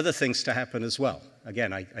want other things to happen as well.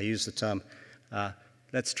 Again, I use the term.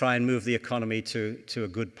 Let's try and move the economy to a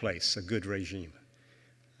good place, a good regime.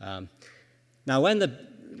 Now, when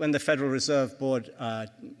the Federal Reserve Board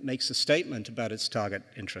makes a statement about its target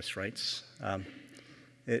interest rates,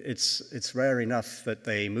 it's rare enough that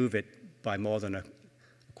they move it by more than a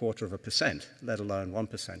quarter of a percent, let alone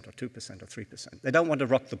 1% or 2% or 3%. They don't want to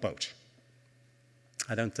rock the boat.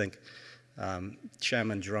 I don't think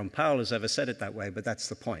Chairman Jerome Powell has ever said it that way, but that's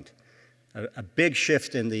the point. A big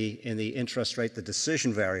shift in the interest rate, the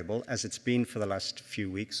decision variable, as it's been for the last few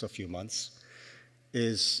weeks or few months,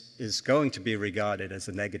 is going to be regarded as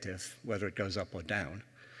a negative, whether it goes up or down,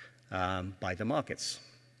 by the markets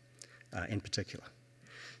in particular.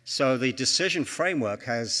 So the decision framework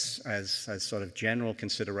has sort of general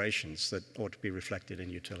considerations that ought to be reflected in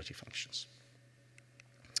utility functions.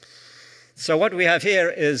 So what we have here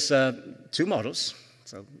is two models,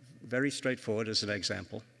 so very straightforward as an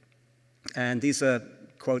example. And these are,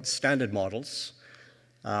 quote, standard models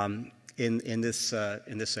in this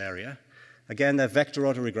area. Again, they're vector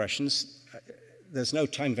autoregressions. There's no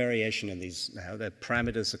time variation in these now. Their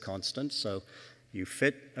parameters are constant, so you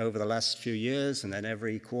fit over the last few years, and then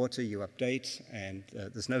every quarter you update, and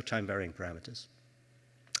there's no time-varying parameters.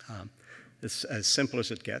 It's as simple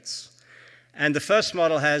as it gets. And the first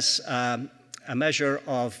model has a measure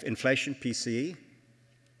of inflation, PCE,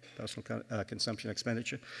 personal consumption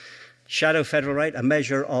expenditure, shadow federal rate, a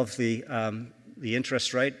measure of the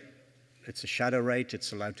interest rate. It's a shadow rate.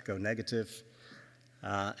 It's allowed to go negative,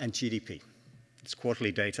 and GDP. It's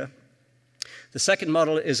quarterly data. The second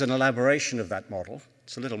model is an elaboration of that model.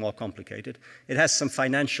 It's a little more complicated. It has some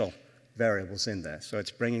financial variables in there, so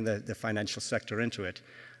it's bringing the financial sector into it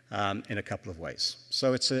in a couple of ways.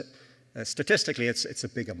 So it's statistically, it's a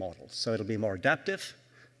bigger model. So it'll be more adaptive.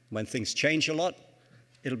 When things change a lot,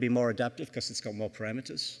 it'll be more adaptive because it's got more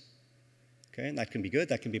parameters. Okay, and that can be good,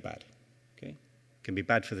 that can be bad. Okay, it can be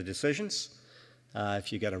bad for the decisions.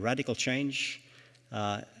 If you get a radical change,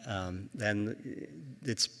 then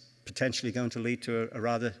it's potentially going to lead to a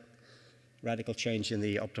rather radical change in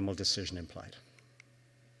the optimal decision implied.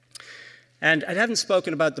 And I haven't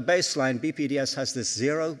spoken about the baseline. BPDS has this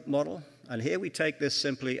zero model, and here we take this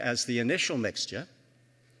simply as the initial mixture,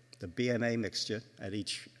 the BMA mixture at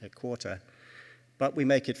each quarter, but we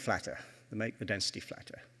make it flatter. We make the density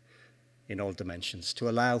flatter in all dimensions to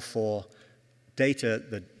allow for data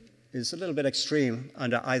that is a little bit extreme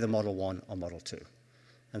under either Model 1 or Model 2.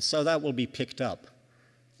 And so that will be picked up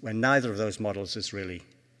when neither of those models is really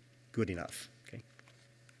good enough. Okay?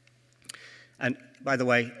 And by the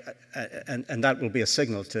way, and that will be a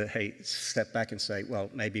signal to, hey, step back and say, well,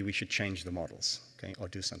 maybe we should change the models, okay, or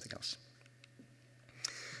do something else.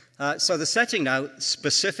 So the setting now,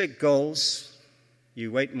 specific goals. You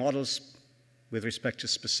weight models with respect to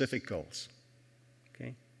specific goals.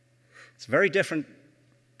 Okay? It's a very different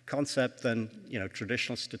concept than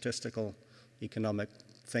traditional statistical economic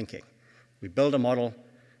thinking. We build a model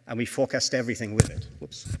and we forecast everything with it.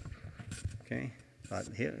 Whoops. Okay? But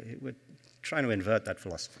here we're trying to invert that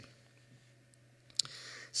philosophy.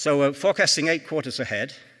 So we're forecasting 8 quarters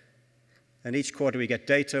ahead, and each quarter we get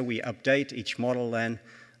data, we update. Each model then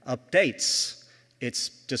updates its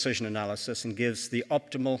decision analysis and gives the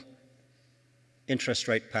optimal interest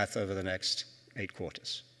rate path over the next 8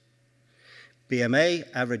 quarters. BMA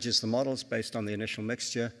averages the models based on the initial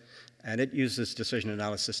mixture, and it uses decision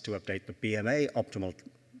analysis to update the BMA optimal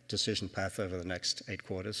decision path over the next 8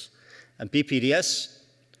 quarters. And BPDS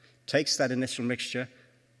takes that initial mixture,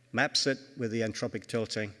 maps it with the entropic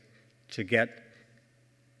tilting to get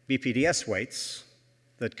BPDS weights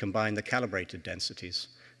that combine the calibrated densities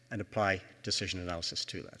and apply decision analysis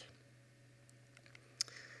to that.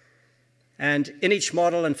 And in each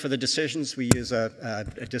model and for the decisions, we use a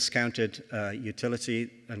discounted utility,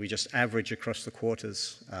 and we just average across the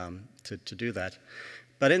quarters to do that.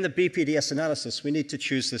 But in the BPDS analysis, we need to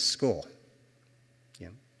choose this score,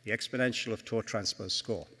 the exponential of tau transpose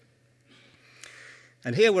score.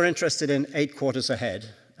 And here we're interested in 8 quarters ahead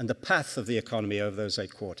and the path of the economy over those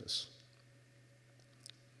 8 quarters.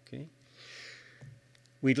 Okay?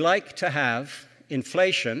 We'd like to have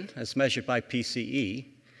inflation, as measured by PCE,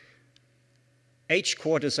 8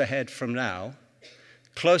 quarters ahead from now,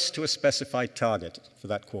 close to a specified target for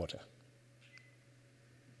that quarter.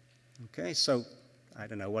 Okay, so I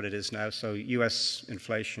don't know what it is now. So US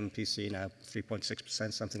inflation, PCE now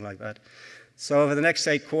 3.6%, something like that. So over the next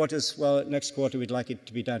 8 quarters, well, next quarter we'd like it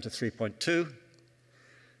to be down to 3.2,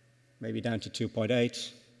 maybe down to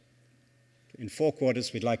 2.8. In 4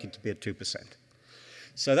 quarters, we'd like it to be at 2%.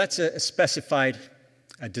 So that's a specified,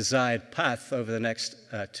 a desired path over the next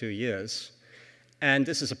 2 years. And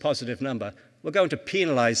this is a positive number. We're going to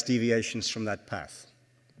penalize deviations from that path.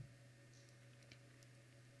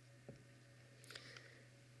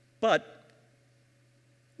 But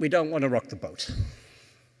we don't want to rock the boat.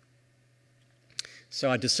 So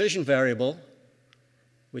our decision variable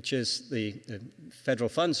which is the federal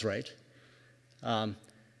funds rate,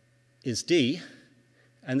 is D.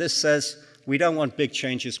 And this says we don't want big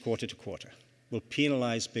changes quarter to quarter. We'll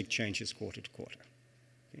penalize big changes quarter to quarter.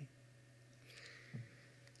 Okay.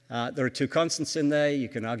 There are two constants in there. You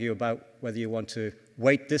can argue about whether you want to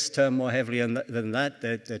weight this term more heavily than that.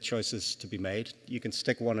 There are choices to be made. You can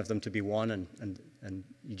stick one of them to be 1, and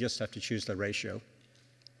you just have to choose the ratio.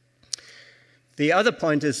 The other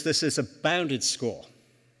point is this is a bounded score.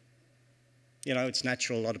 You know, it's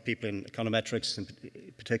natural. A lot of people in econometrics in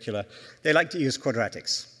particular, they like to use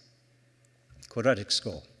quadratics. Quadratic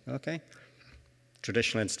score, okay?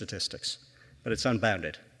 Traditional in statistics, but it's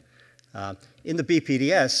unbounded. In the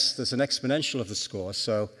BPDS, there's an exponential of the score,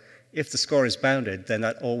 so if the score is bounded, then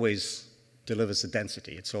that always delivers the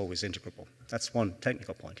density. It's always integrable. That's one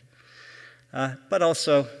technical point. But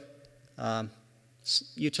also,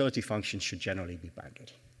 utility functions should generally be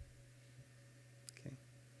bounded. Okay.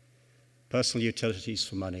 Personal utilities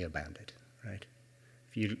for money are bounded, right?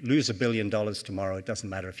 If you lose $1 billion tomorrow, it doesn't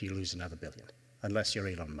matter if you lose another $1 billion, unless you're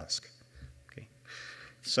Elon Musk. Okay.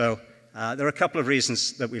 So there are a couple of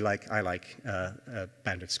reasons that I like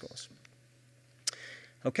bounded scores.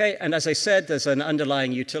 Okay, and as I said, there's an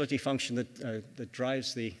underlying utility function that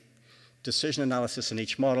drives the decision analysis in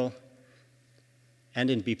each model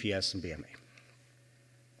and in BPS and BMA.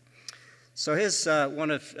 So here's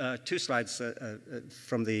one of 2 slides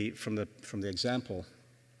from the example.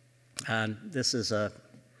 And this is a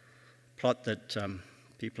plot that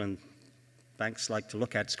people in banks like to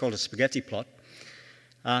look at. It's called a spaghetti plot.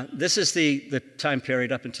 This is the time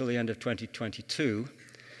period up until the end of 2022.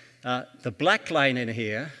 The black line in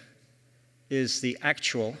here is the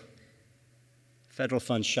actual federal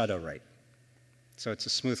funds shadow rate. So it's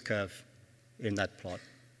a smooth curve in that plot.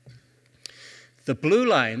 The blue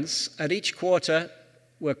lines at each quarter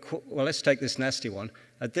were, well, let's take this nasty one.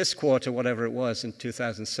 At this quarter, whatever it was in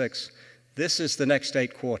 2006, this is the next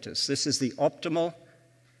 8 quarters. This is the optimal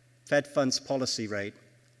Fed funds policy rate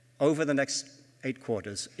over the next 8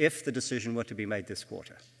 quarters if the decision were to be made this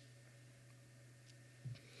quarter.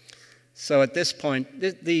 So at this point,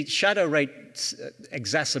 the shadow rate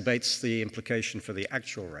exacerbates the implication for the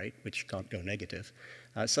actual rate, which can't go negative.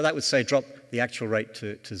 So that would say drop the actual rate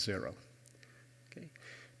to 0. Okay.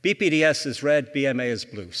 BPDS is red, BMA is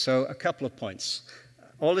blue. So a couple of points.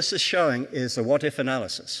 All this is showing is a what-if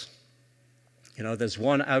analysis. You know, there's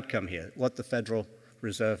one outcome here, what the Federal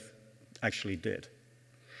Reserve actually did.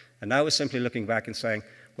 And now we're simply looking back and saying,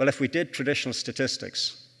 well, if we did traditional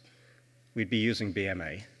statistics, we'd be using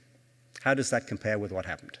BMA. How does that compare with what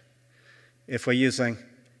happened? If we're using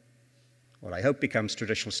what I hope becomes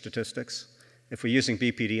traditional statistics, if we're using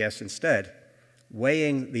BPDS instead,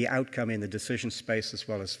 weighing the outcome in the decision space as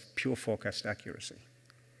well as pure forecast accuracy,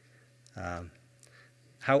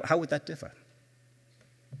 how would that differ?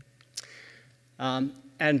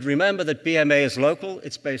 And remember that BMA is local.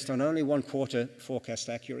 It's based on only 1 quarter forecast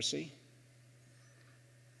accuracy.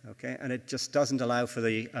 Okay, and it just doesn't allow for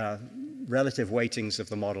the relative weightings of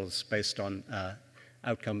the models based on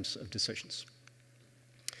outcomes of decisions.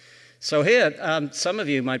 So here, some of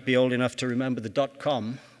you might be old enough to remember the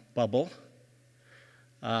dot-com bubble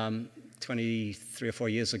 23 or 4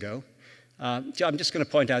 years ago. I'm just going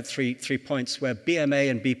to point out three points where BMA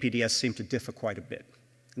and BPDS seem to differ quite a bit.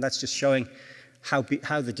 And that's just showing how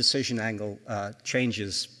the decision angle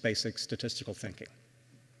changes basic statistical thinking.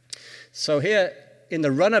 So here, in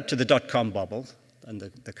the run-up to the dot-com bubble and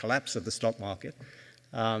the collapse of the stock market,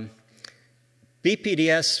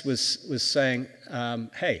 BPDS was saying,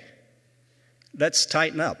 hey, let's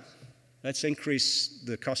tighten up. Let's increase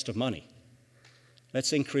the cost of money.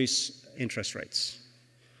 Let's increase interest rates.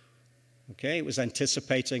 Okay, it was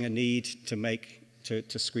anticipating a need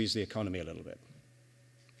to squeeze the economy a little bit.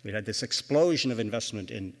 We had this explosion of investment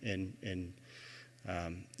in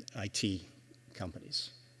IT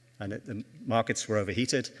companies. And the markets were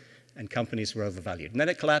overheated, and companies were overvalued. And then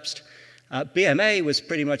it collapsed. BMA was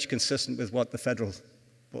pretty much consistent with what the Federal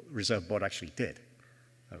Reserve Board actually did.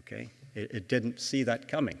 Okay? It didn't see that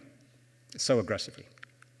coming so aggressively.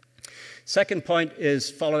 Second point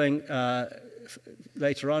is following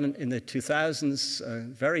later on in the 2000s,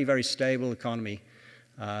 very, very stable economy,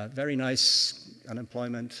 very nice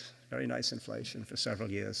unemployment, very nice inflation for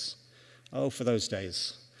several years. Oh, for those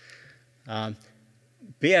days.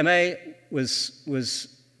 BMA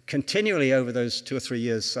was continually over those 2 or 3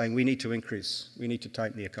 years saying we need to increase, we need to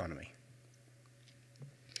tighten the economy.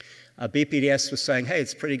 BPDS was saying, hey,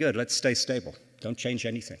 it's pretty good, let's stay stable, don't change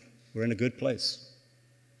anything, we're in a good place.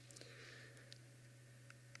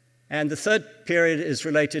 And the third period is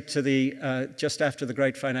related to the just after the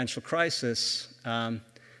great financial crisis.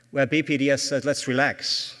 where BPDS said, let's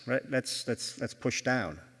relax, right? Let's push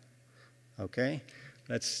down, okay?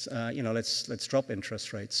 Let's drop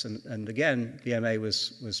interest rates. And again, BMA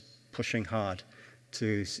was pushing hard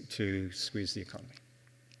to squeeze the economy.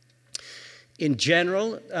 In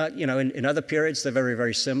general, in other periods, they're very,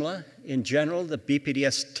 very similar. In general, the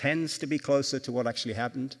BPDS tends to be closer to what actually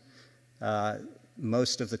happened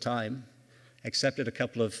most of the time, except at a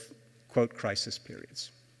couple of, quote, crisis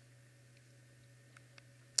periods.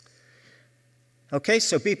 Okay,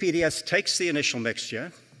 so BPDS takes the initial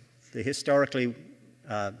mixture, the historically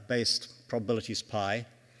based probabilities pi,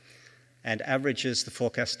 and averages the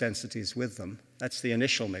forecast densities with them. That's the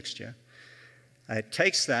initial mixture. It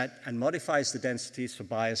takes that and modifies the densities for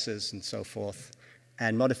biases and so forth,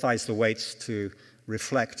 and modifies the weights to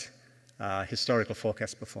reflect historical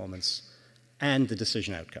forecast performance and the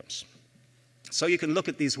decision outcomes. So you can look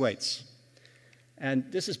at these weights.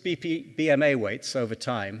 And this is BMA weights over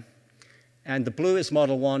time. And the blue is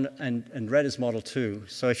model 1 and red is model 2.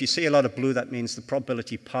 So if you see a lot of blue, that means the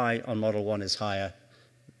probability pi on model 1 is higher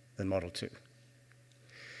than model 2.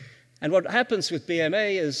 And what happens with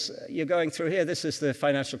BMA is you're going through here. This is the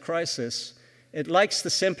financial crisis. It likes the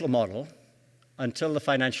simpler model until the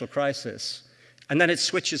financial crisis. And then it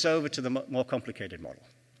switches over to the more complicated model,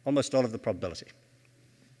 almost all of the probability.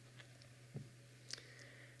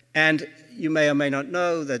 And you may or may not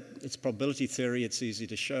know that it's probability theory. It's easy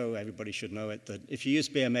to show. Everybody should know it, that if you use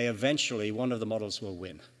BMA, eventually one of the models will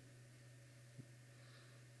win.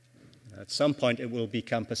 At some point, it will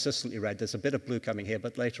become persistently red. There's a bit of blue coming here,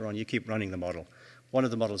 but later on, you keep running the model. One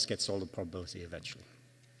of the models gets all the probability eventually.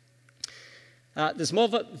 There's more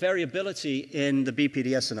variability in the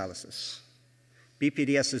BPDS analysis.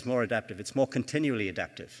 BPDS is more adaptive. It's more continually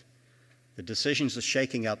adaptive. The decisions are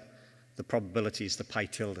shaking up the probabilities, the pi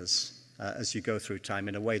tildes, as you go through time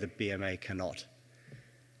in a way that BMA cannot.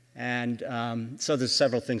 And so there's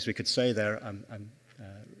several things we could say there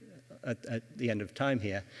at the end of time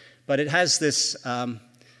here. But it has this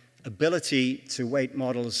ability to weight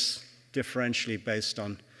models differentially based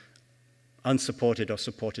on unsupported or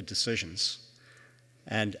supported decisions.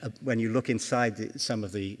 And when you look inside some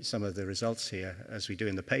of the results here, as we do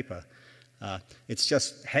in the paper, it's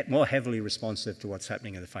just more heavily responsive to what's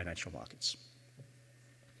happening in the financial markets.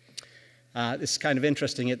 This is kind of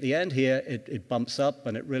interesting at the end here. It bumps up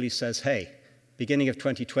and it really says, hey, beginning of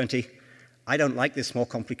 2020, I don't like this more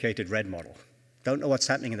complicated red model. Don't know what's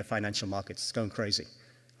happening in the financial markets. It's going crazy.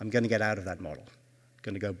 I'm going to get out of that model. I'm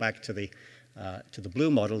going to go back to the blue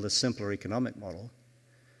model, the simpler economic model.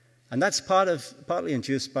 And that's partly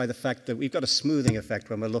induced by the fact that we've got a smoothing effect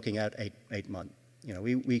when we're looking at eight months. You know,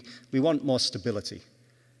 we want more stability,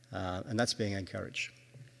 and that's being encouraged.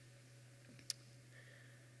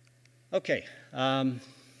 Okay.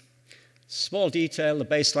 Small detail, the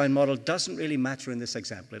baseline model doesn't really matter in this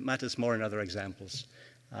example. It matters more in other examples.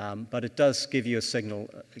 But it does give you a signal,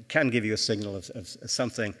 it can give you a signal of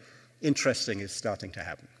something interesting is starting to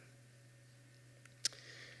happen.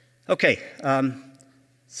 Okay,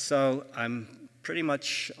 so I'm pretty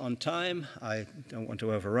much on time. I don't want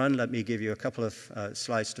to overrun. Let me give you a couple of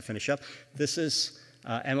slides to finish up. This is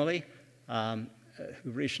Emily, who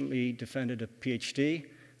recently defended a PhD.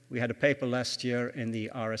 We had a paper last year in the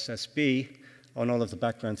RSSB on all of the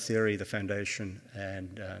background theory, the foundation,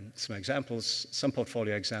 and some examples, some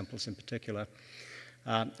portfolio examples in particular.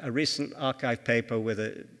 A recent archive paper with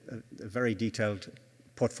a very detailed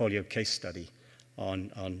portfolio case study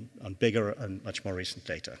on bigger and much more recent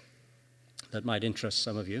data. That might interest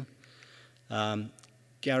some of you.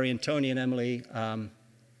 Gary and Tony and Emily have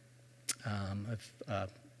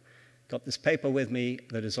got this paper with me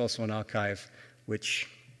that is also an archive, which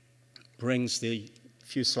brings the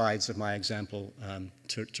few slides of my example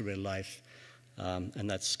to real life, and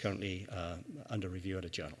that's currently under review at a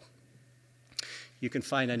journal. You can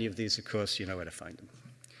find any of these, of course, you know where to find them.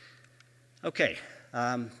 Okay,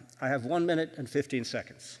 I have 1 minute and 15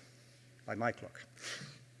 seconds by my clock.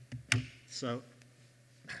 So,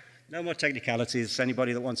 no more technicalities.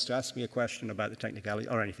 Anybody that wants to ask me a question about the technicality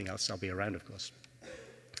or anything else, I'll be around, of course.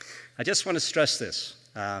 I just want to stress this,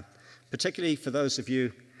 particularly for those of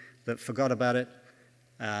you that forgot about it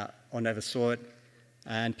or never saw it,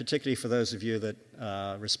 and particularly for those of you that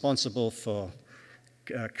are responsible for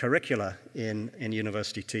curricula in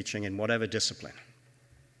university teaching in whatever discipline.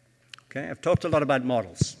 Okay, I've talked a lot about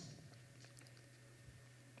models.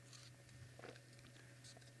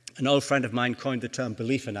 An old friend of mine coined the term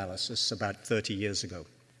belief analysis about 30 years ago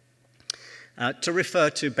to refer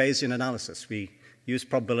to Bayesian analysis. We use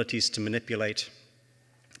probabilities to manipulate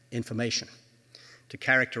information, to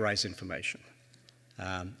characterize information.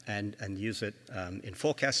 and use it in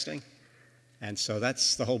forecasting. And so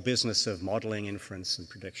that's the whole business of modeling, inference, and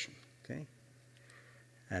prediction. Okay?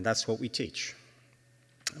 And that's what we teach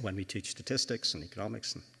when we teach statistics and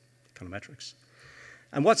economics and econometrics.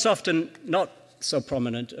 And what's often not so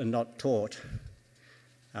prominent and not taught,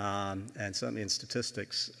 and certainly in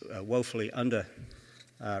statistics, woefully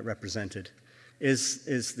underrepresented,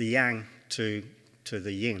 is the yang to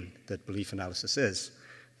the yin that belief analysis is,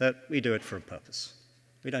 that we do it for a purpose.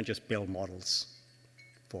 We don't just build models,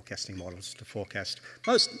 forecasting models to forecast.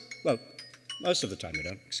 Most of the time we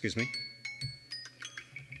don't, excuse me.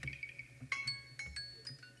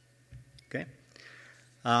 Okay?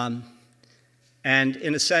 And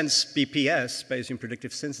in a sense, BPS, Bayesian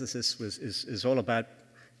Predictive Synthesis, is all about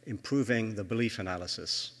improving the belief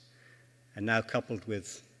analysis. And now coupled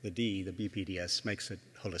with the D, the BPDS, makes it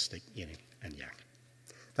holistic yin and yang.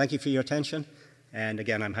 Thank you for your attention. And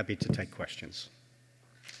again, I'm happy to take questions.